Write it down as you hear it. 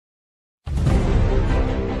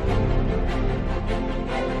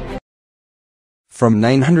from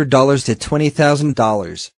 $900 to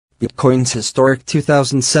 $20,000. Bitcoin's historic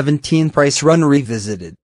 2017 price run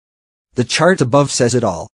revisited. The chart above says it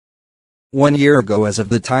all. 1 year ago as of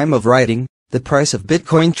the time of writing, the price of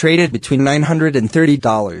Bitcoin traded between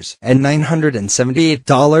 $930 and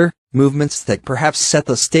 $978, movements that perhaps set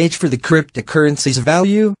the stage for the cryptocurrency's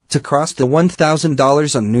value to cross the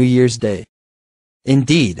 $1,000 on New Year's Day.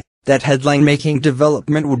 Indeed, that headline-making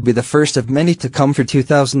development would be the first of many to come for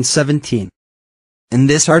 2017. In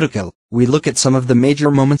this article, we look at some of the major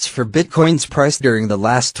moments for Bitcoin's price during the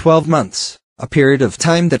last 12 months, a period of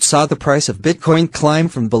time that saw the price of Bitcoin climb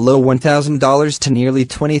from below $1,000 to nearly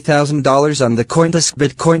 $20,000 on the CoinDesk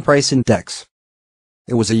Bitcoin Price Index.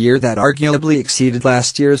 It was a year that arguably exceeded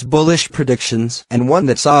last year's bullish predictions, and one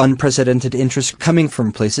that saw unprecedented interest coming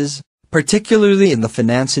from places, particularly in the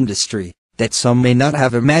finance industry, that some may not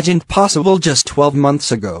have imagined possible just 12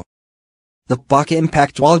 months ago. The buck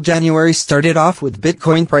impact. While January started off with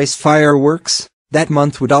Bitcoin price fireworks, that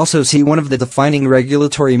month would also see one of the defining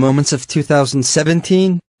regulatory moments of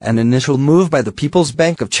 2017, an initial move by the People's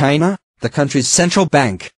Bank of China, the country's central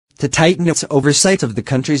bank, to tighten its oversight of the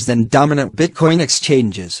country's then dominant Bitcoin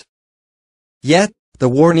exchanges. Yet, the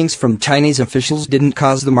warnings from Chinese officials didn't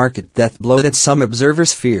cause the market death blow that some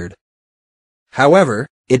observers feared. However,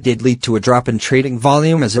 it did lead to a drop in trading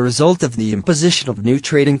volume as a result of the imposition of new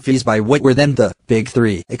trading fees by what were then the Big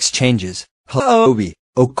Three exchanges, Huobi,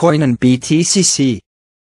 OCoin and BTCC.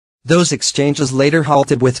 Those exchanges later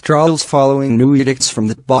halted withdrawals following new edicts from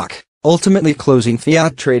the BOC, ultimately closing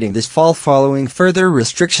fiat trading this fall following further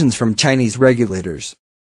restrictions from Chinese regulators.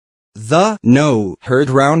 The no heard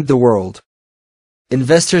round the world.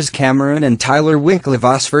 Investors Cameron and Tyler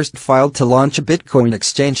Winklevoss first filed to launch a Bitcoin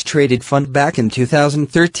exchange-traded fund back in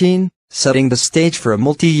 2013, setting the stage for a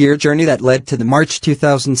multi-year journey that led to the March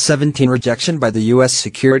 2017 rejection by the U.S.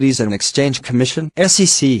 Securities and Exchange Commission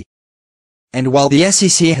 (SEC). And while the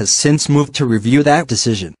SEC has since moved to review that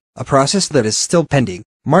decision, a process that is still pending,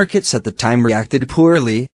 markets at the time reacted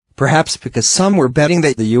poorly, perhaps because some were betting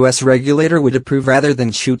that the U.S. regulator would approve rather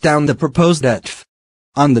than shoot down the proposed ETF.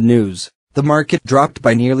 On the news, the market dropped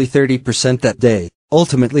by nearly 30% that day,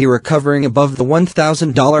 ultimately recovering above the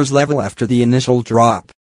 $1,000 level after the initial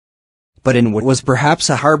drop. But in what was perhaps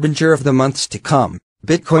a harbinger of the months to come,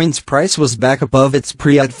 Bitcoin's price was back above its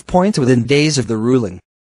pre-ETF point within days of the ruling.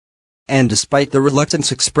 And despite the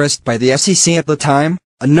reluctance expressed by the SEC at the time,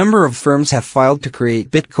 a number of firms have filed to create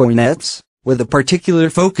Bitcoin ETFs, with a particular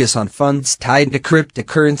focus on funds tied to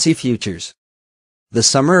cryptocurrency futures. The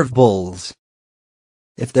Summer of Bulls.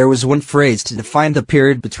 If there was one phrase to define the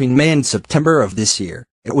period between May and September of this year,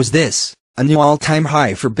 it was this: a new all-time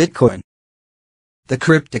high for Bitcoin. The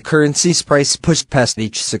cryptocurrency's price pushed past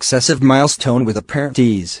each successive milestone with apparent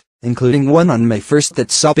ease, including one on May 1st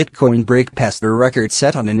that saw Bitcoin break past the record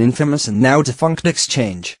set on an infamous and now defunct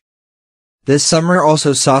exchange. This summer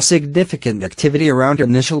also saw significant activity around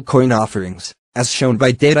initial coin offerings, as shown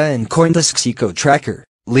by data in CoinDesk's Eco Tracker,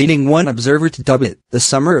 leading one observer to dub it the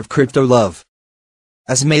summer of crypto love.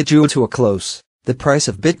 As May drew to a close, the price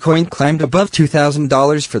of Bitcoin climbed above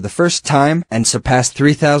 $2,000 for the first time and surpassed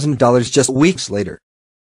 $3,000 just weeks later.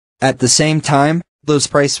 At the same time, those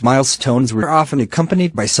price milestones were often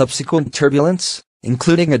accompanied by subsequent turbulence,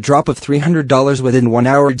 including a drop of $300 within 1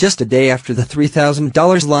 hour just a day after the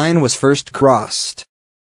 $3,000 line was first crossed.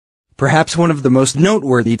 Perhaps one of the most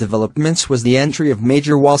noteworthy developments was the entry of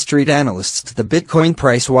major Wall Street analysts to the Bitcoin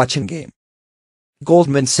price watching game.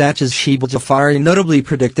 Goldman Sachs' Shibal Jafari notably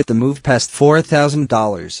predicted the move past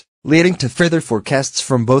 $4,000, leading to further forecasts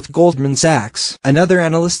from both Goldman Sachs and other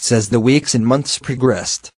analysts as the weeks and months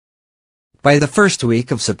progressed. By the first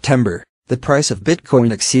week of September, the price of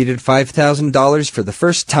Bitcoin exceeded $5,000 for the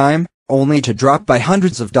first time, only to drop by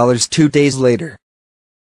hundreds of dollars 2 days later.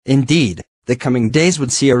 Indeed, the coming days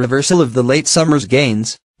would see a reversal of the late summer's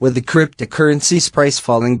gains, with the cryptocurrency's price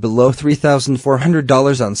falling below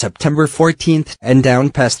 $3,400 on September 14th and down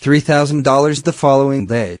past $3,000 the following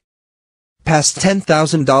day. Past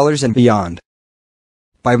 $10,000 and beyond.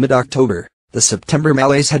 By mid-October, the September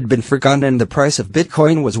malaise had been forgotten and the price of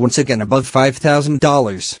Bitcoin was once again above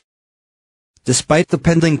 $5,000. Despite the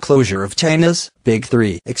pending closure of China's Big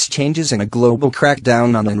Three exchanges and a global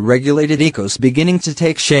crackdown on unregulated ecos beginning to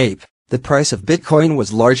take shape, the price of Bitcoin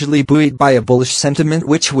was largely buoyed by a bullish sentiment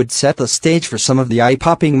which would set the stage for some of the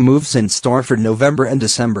eye-popping moves in store for November and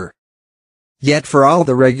December. Yet for all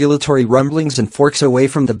the regulatory rumblings and forks away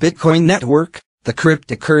from the Bitcoin network, the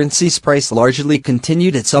cryptocurrency's price largely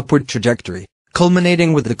continued its upward trajectory,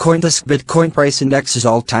 culminating with the CoinDesk Bitcoin Price Index's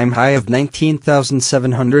all-time high of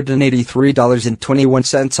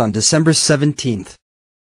 $19,783.21 on December 17th.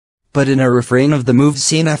 But in a refrain of the moves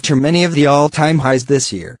seen after many of the all-time highs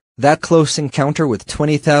this year, that close encounter with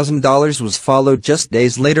 $20,000 was followed just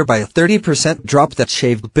days later by a 30% drop that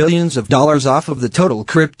shaved billions of dollars off of the total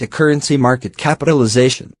cryptocurrency market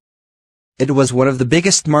capitalization. It was one of the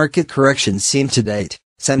biggest market corrections seen to date,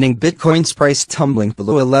 sending Bitcoin's price tumbling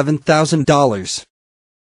below $11,000.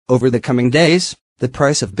 Over the coming days, the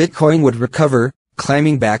price of Bitcoin would recover,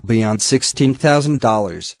 climbing back beyond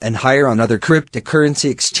 $16,000 and higher on other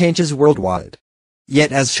cryptocurrency exchanges worldwide.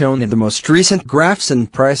 Yet as shown in the most recent graphs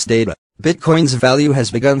and price data, Bitcoin's value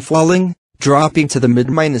has begun falling, dropping to the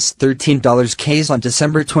mid-$13 Ks on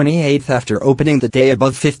December 28 after opening the day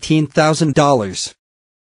above $15,000.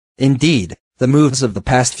 Indeed, the moves of the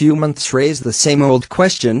past few months raise the same old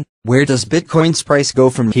question: where does Bitcoin's price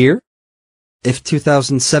go from here? If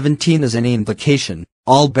 2017 is any indication,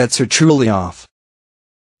 all bets are truly off.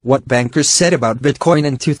 What bankers said about Bitcoin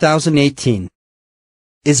in 2018.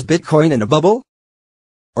 Is Bitcoin in a bubble?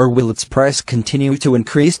 Or will its price continue to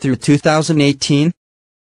increase through 2018?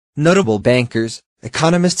 Notable bankers,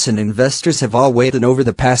 economists and investors have all weighed in over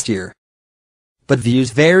the past year. But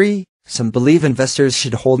views vary. Some believe investors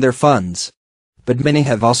should hold their funds. But many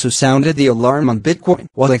have also sounded the alarm on Bitcoin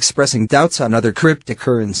while expressing doubts on other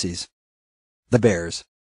cryptocurrencies. The bears.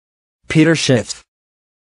 Peter Schiff.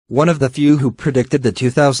 One of the few who predicted the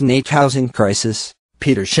 2008 housing crisis,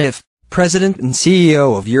 Peter Schiff, president and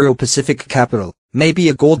CEO of Euro-Pacific Capital, may be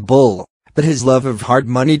a gold bull, but his love of hard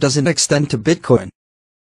money doesn't extend to Bitcoin.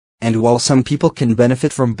 And while some people can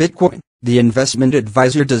benefit from Bitcoin, the investment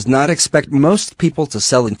advisor does not expect most people to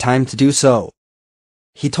sell in time to do so.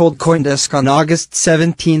 He told CoinDesk on August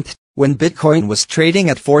 17, when Bitcoin was trading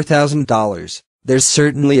at $4,000, "There's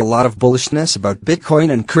certainly a lot of bullishness about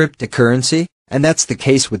Bitcoin and cryptocurrency, and that's the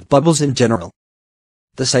case with bubbles in general.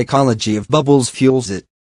 The psychology of bubbles fuels it.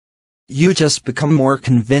 You just become more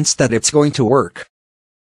convinced that it's going to work.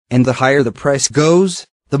 And the higher the price goes,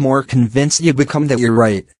 the more convinced you become that you're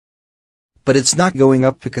right. But it's not going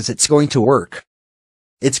up because it's going to work.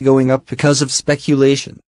 It's going up because of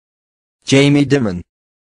speculation." Jamie Dimon.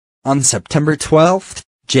 On September 12,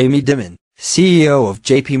 Jamie Dimon, CEO of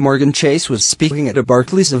JP Morgan Chase, was speaking at a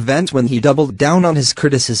Barclays event when he doubled down on his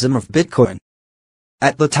criticism of Bitcoin.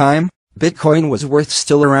 At the time, Bitcoin was worth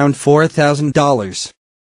still around $4,000.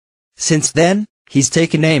 Since then, he's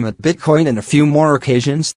taken aim at Bitcoin on a few more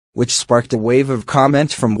occasions, which sparked a wave of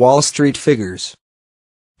comment from Wall Street figures.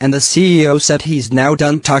 And the CEO said he's now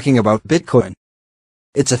done talking about Bitcoin.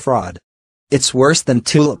 It's a fraud. It's worse than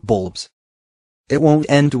tulip bulbs. It won't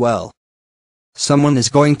end well. Someone is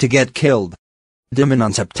going to get killed. Dimon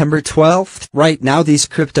on September 12. Right now these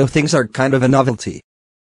crypto things are kind of a novelty.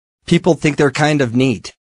 People think they're kind of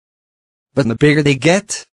neat. But the bigger they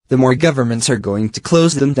get, the more governments are going to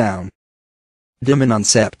close them down. Dimon on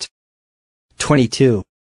Sept. 22.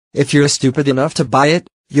 If you're stupid enough to buy it,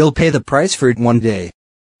 you'll pay the price for it one day.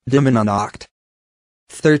 Dimon on Oct.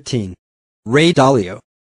 13. Ray Dalio.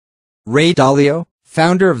 Ray Dalio,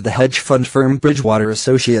 founder of the hedge fund firm Bridgewater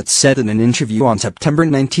Associates, said in an interview on September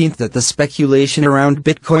 19 that the speculation around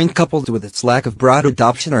Bitcoin coupled with its lack of broad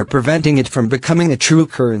adoption are preventing it from becoming a true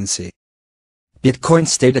currency. Bitcoin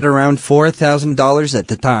stayed at around $4,000 at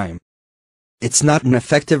the time. It's not an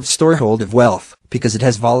effective storehold of wealth because it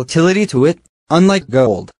has volatility to it, unlike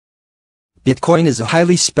gold. Bitcoin is a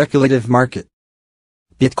highly speculative market.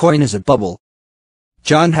 Bitcoin is a bubble.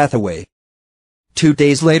 John Hathaway. 2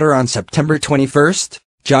 days later on September 21,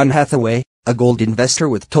 John Hathaway, a gold investor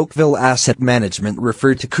with Tocqueville Asset Management,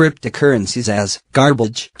 referred to cryptocurrencies as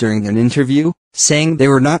garbage during an interview, saying they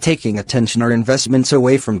were not taking attention or investments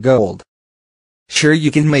away from gold. Sure,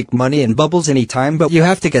 you can make money in bubbles anytime, but you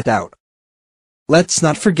have to get out. Let's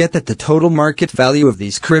not forget that the total market value of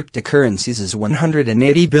these cryptocurrencies is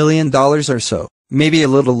 $180 billion or so, maybe a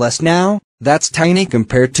little less now. That's tiny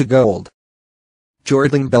compared to gold.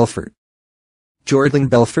 Jordan Belfort. Jordan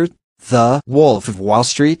Belfort, the Wolf of Wall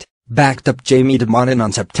Street, backed up Jamie Dimon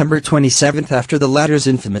on September 27 after the latter's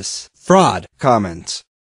infamous fraud comments.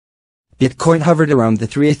 Bitcoin hovered around the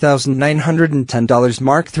 $3,910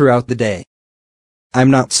 mark throughout the day. I'm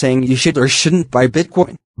not saying you should or shouldn't buy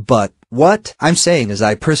Bitcoin, but what I'm saying is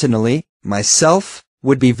I personally, myself,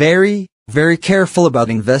 would be very, very careful about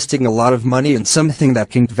investing a lot of money in something that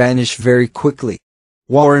can vanish very quickly.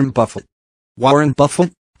 Warren Buffett. Warren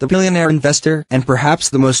Buffett, the billionaire investor and perhaps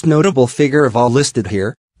the most notable figure of all listed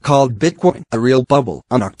here, called Bitcoin a real bubble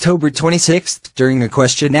on October 26 during a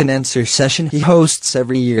question and answer session he hosts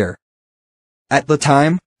every year. At the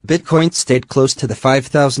time, Bitcoin stayed close to the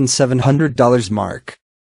 $5,700 mark.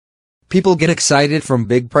 People get excited from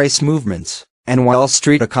big price movements, and Wall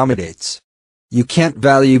Street accommodates. You can't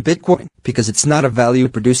value Bitcoin because it's not a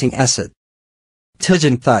value-producing asset.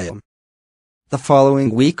 Tidjane Thiam. The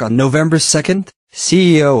following week on November 2nd,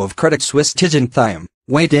 CEO of Credit Suisse Tidjane Thiam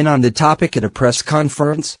weighed in on the topic at a press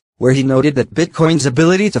conference, where he noted that Bitcoin's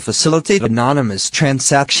ability to facilitate anonymous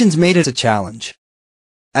transactions made it a challenge.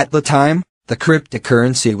 At the time, the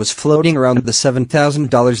cryptocurrency was floating around the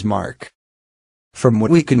 $7,000 mark. From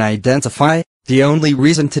what we can identify, the only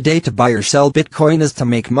reason today to buy or sell Bitcoin is to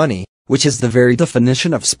make money, which is the very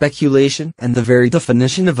definition of speculation and the very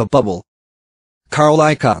definition of a bubble. Carl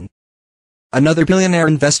Icahn. Another billionaire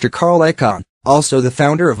investor, Carl Icahn, also the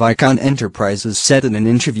founder of Icahn Enterprises, said in an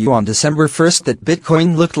interview on December 1st that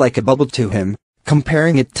Bitcoin looked like a bubble to him,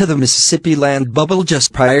 comparing it to the Mississippi land bubble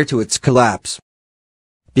just prior to its collapse.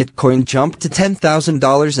 Bitcoin jumped to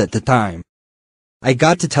 $10,000 at the time. I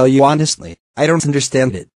got to tell you honestly, I don't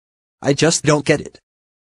understand it. I just don't get it.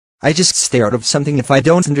 I just stay out of something if I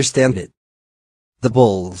don't understand it. The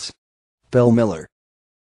bulls. Bill Miller.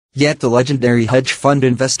 Yet the legendary hedge fund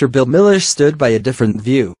investor Bill Miller stood by a different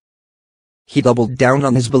view. He doubled down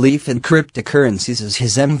on his belief in cryptocurrencies as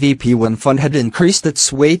his MVP-1 fund had increased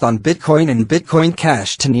its weight on Bitcoin and Bitcoin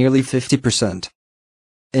Cash to nearly 50%.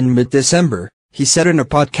 In mid-December, he said in a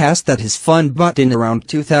podcast that his fund bought in around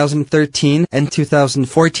 2013 and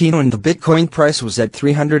 2014 when the Bitcoin price was at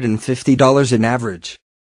 $350 in average.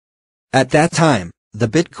 At that time, the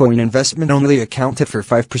Bitcoin investment only accounted for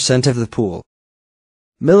 5% of the pool.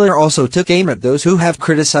 Miller also took aim at those who have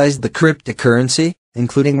criticized the cryptocurrency,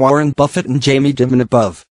 including Warren Buffett and Jamie Dimon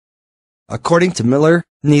above. According to Miller,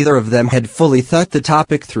 neither of them had fully thought the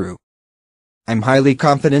topic through. I'm highly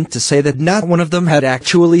confident to say that not one of them had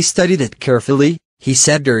actually studied it carefully, he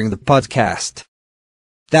said during the podcast.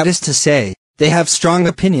 That is to say, they have strong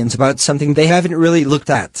opinions about something they haven't really looked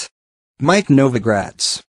at. Mike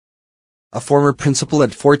Novogratz. A former principal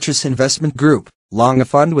at Fortress Investment Group, long a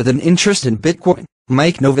fund with an interest in Bitcoin,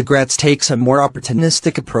 Mike Novogratz takes a more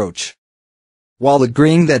opportunistic approach. While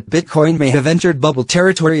agreeing that Bitcoin may have entered bubble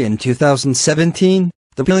territory in 2017,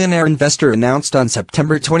 the billionaire investor announced on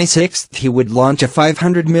September 26 he would launch a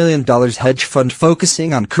 $500 million hedge fund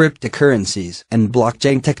focusing on cryptocurrencies and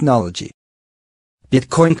blockchain technology.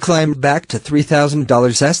 Bitcoin climbed back to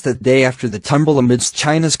 $3,000 that day after the tumble amidst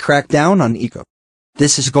China's crackdown on eco.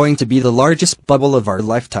 This is going to be the largest bubble of our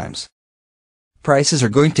lifetimes. Prices are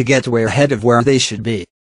going to get way ahead of where they should be.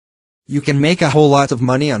 You can make a whole lot of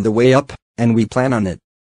money on the way up, and we plan on it.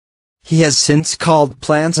 He has since called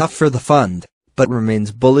plans off for the fund, but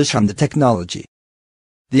remains bullish on the technology.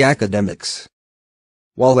 The academics.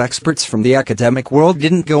 While experts from the academic world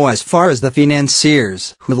didn't go as far as the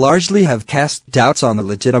financiers, who largely have cast doubts on the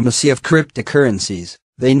legitimacy of cryptocurrencies,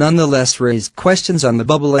 they nonetheless raised questions on the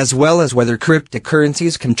bubble as well as whether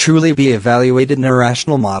cryptocurrencies can truly be evaluated in a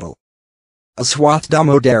rational model. Aswath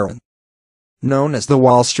Damodaran. Known as the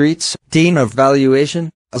Wall Street's Dean of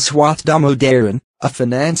Valuation, Aswath Damodaran, a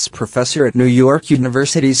finance professor at New York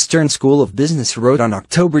University's Stern School of Business, wrote on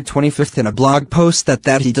October 25 in a blog post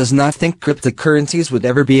that he does not think cryptocurrencies would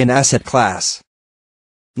ever be an asset class.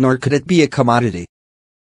 Nor could it be a commodity.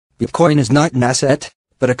 Bitcoin is not an asset,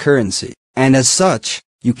 but a currency, and as such,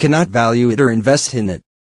 you cannot value it or invest in it.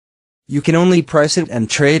 You can only price it and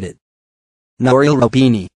trade it. Nouriel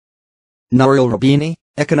Roubini. Nouriel Roubini,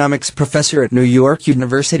 economics professor at New York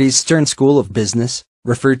University's Stern School of Business,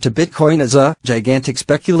 referred to Bitcoin as a gigantic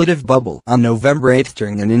speculative bubble on November 8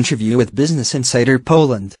 during an interview with Business Insider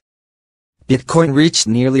Poland. Bitcoin reached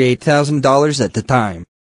nearly $8,000 at the time.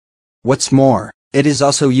 What's more, it is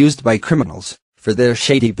also used by criminals for their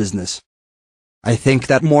shady business. I think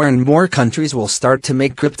that more and more countries will start to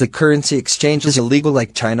make cryptocurrency exchanges illegal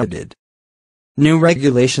like China did. New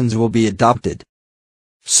regulations will be adopted.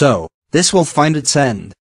 So, this will find its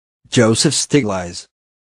end. Joseph Stiglitz.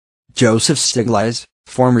 Joseph Stiglitz,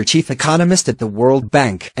 former chief economist at the World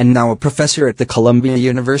Bank and now a professor at the Columbia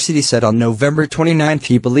University, said on November 29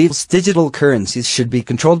 he believes digital currencies should be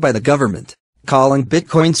controlled by the government, calling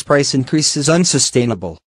Bitcoin's price increases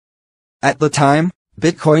unsustainable. At the time,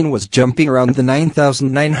 Bitcoin was jumping around the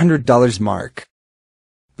 $9,900 mark.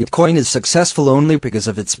 Bitcoin is successful only because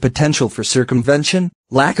of its potential for circumvention,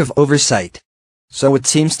 lack of oversight. So it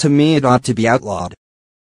seems to me it ought to be outlawed.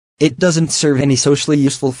 It doesn't serve any socially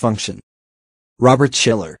useful function. Robert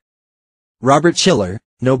Shiller. Robert Shiller,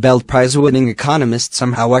 Nobel Prize-winning economist,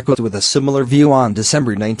 somehow echoed with a similar view on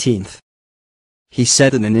December 19. He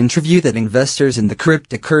said in an interview that investors in the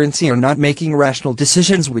cryptocurrency are not making rational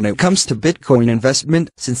decisions when it comes to Bitcoin investment,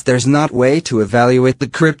 since there's not a way to evaluate the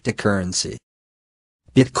cryptocurrency.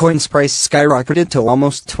 Bitcoin's price skyrocketed to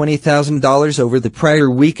almost $20,000 over the prior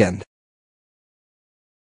weekend.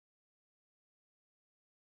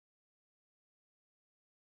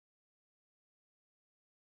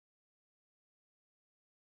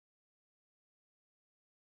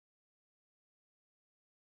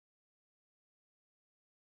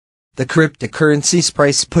 the cryptocurrency's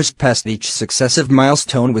price pushed past each successive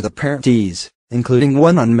milestone with apparent ease, including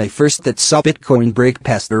one on May 1st that saw Bitcoin break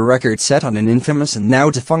past a record set on an infamous and now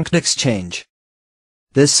defunct exchange.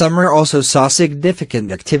 This summer also saw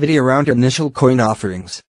significant activity around initial coin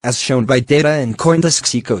offerings, as shown by data in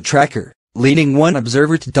CoinDesk's Eco Tracker, leading one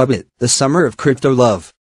observer to dub it the summer of crypto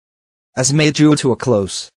love. As May drew to a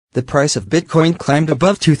close, the price of Bitcoin climbed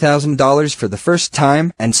above $2,000 for the first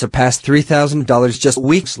time and surpassed $3,000 just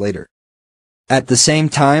weeks later. At the same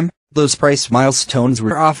time, those price milestones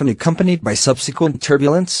were often accompanied by subsequent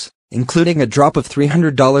turbulence, including a drop of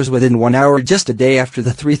 $300 within 1 hour just a day after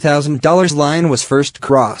the $3,000 line was first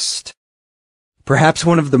crossed. Perhaps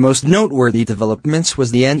one of the most noteworthy developments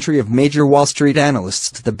was the entry of major Wall Street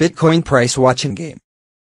analysts to the Bitcoin price watching game.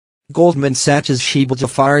 Goldman Sachs' Shibal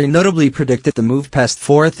Jafari notably predicted the move past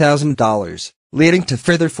 $4,000, leading to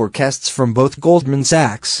further forecasts from both Goldman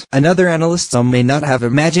Sachs and other analysts some may not have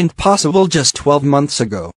imagined possible just 12 months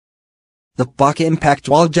ago. The buck impact.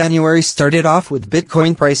 While January started off with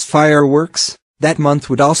Bitcoin price fireworks, that month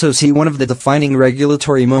would also see one of the defining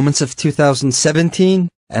regulatory moments of 2017,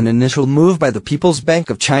 an initial move by the People's Bank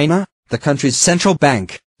of China, the country's central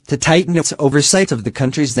bank, to tighten its oversight of the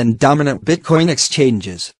country's then dominant Bitcoin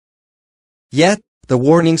exchanges. Yet, the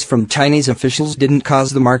warnings from Chinese officials didn't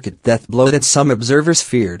cause the market death blow that some observers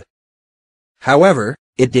feared. However,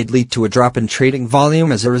 it did lead to a drop in trading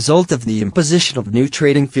volume as a result of the imposition of new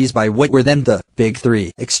trading fees by what were then the Big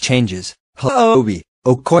Three exchanges, Huobi,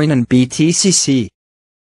 Ocoin and BTCC.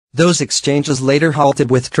 Those exchanges later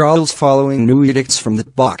halted withdrawals following new edicts from the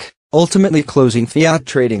BOC, ultimately closing fiat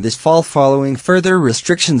trading this fall following further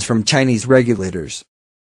restrictions from Chinese regulators.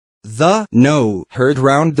 The no heard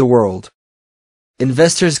round the world.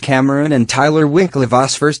 Investors Cameron and Tyler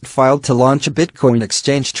Winklevoss first filed to launch a Bitcoin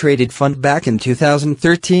exchange-traded fund back in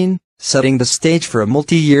 2013, setting the stage for a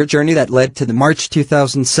multi-year journey that led to the March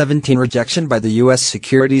 2017 rejection by the U.S.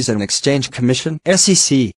 Securities and Exchange Commission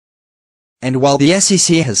 (SEC). And while the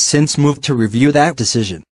SEC has since moved to review that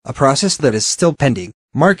decision, a process that is still pending,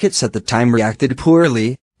 markets at the time reacted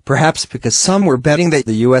poorly, perhaps because some were betting that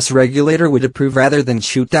the U.S. regulator would approve rather than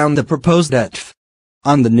shoot down the proposed ETF.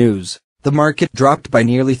 On the news, the market dropped by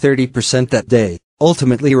nearly 30% that day,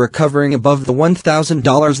 ultimately recovering above the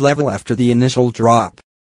 $1,000 level after the initial drop.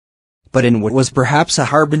 But in what was perhaps a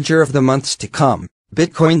harbinger of the months to come,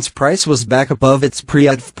 Bitcoin's price was back above its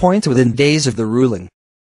pre-ETF point within days of the ruling.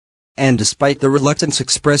 And despite the reluctance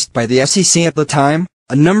expressed by the SEC at the time,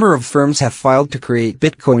 a number of firms have filed to create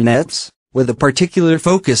Bitcoin ETFs, with a particular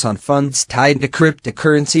focus on funds tied to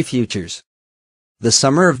cryptocurrency futures. The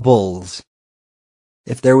Summer of Bulls.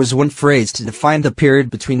 If there was one phrase to define the period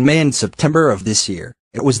between May and September of this year,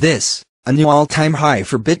 it was this: a new all-time high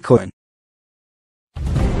for Bitcoin.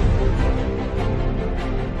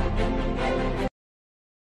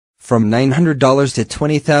 From $900 to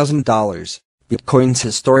 $20,000, Bitcoin's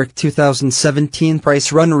historic 2017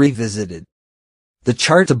 price run revisited. The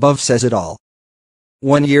chart above says it all.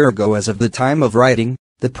 1 year ago as of the time of writing,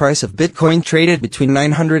 the price of Bitcoin traded between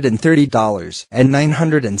 $930 and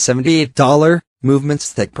 $978,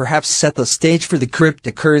 movements that perhaps set the stage for the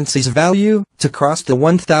cryptocurrency's value to cross the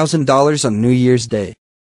 $1,000 on New Year's Day.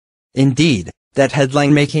 Indeed, that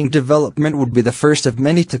headline-making development would be the first of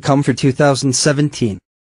many to come for 2017.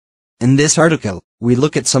 In this article, we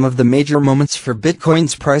look at some of the major moments for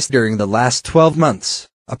Bitcoin's price during the last 12 months,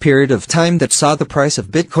 a period of time that saw the price of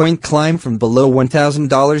Bitcoin climb from below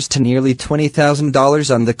 $1,000 to nearly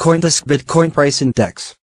 $20,000 on the CoinDesk Bitcoin Price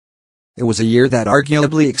Index. It was a year that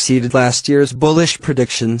arguably exceeded last year's bullish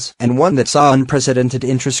predictions and one that saw unprecedented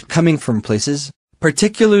interest coming from places,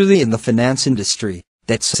 particularly in the finance industry,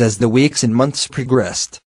 that's as the weeks and months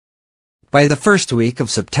progressed. By the first week of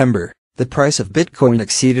September, the price of Bitcoin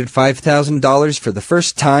exceeded $5,000 for the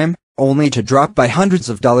first time, only to drop by hundreds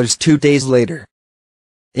of dollars 2 days later.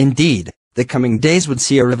 Indeed, the coming days would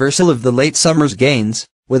see a reversal of the late summer's gains,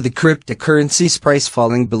 with the cryptocurrency's price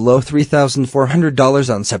falling below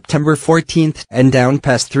 $3,400 on September 14th and down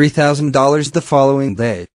past $3,000 the following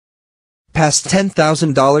day. Past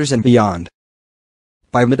 $10,000 and beyond.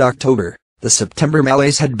 By mid-October, the September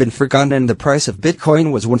malaise had been forgotten and the price of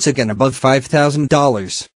Bitcoin was once again above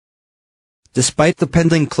 $5,000. Despite the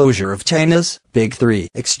pending closure of China's Big Three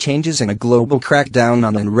exchanges and a global crackdown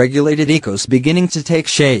on unregulated ecos beginning to take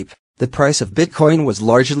shape, the price of Bitcoin was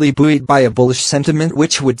largely buoyed by a bullish sentiment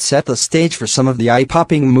which would set the stage for some of the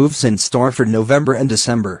eye-popping moves in store for November and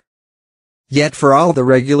December. Yet for all the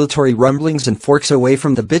regulatory rumblings and forks away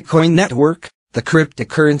from the Bitcoin network, the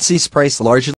cryptocurrency's price largely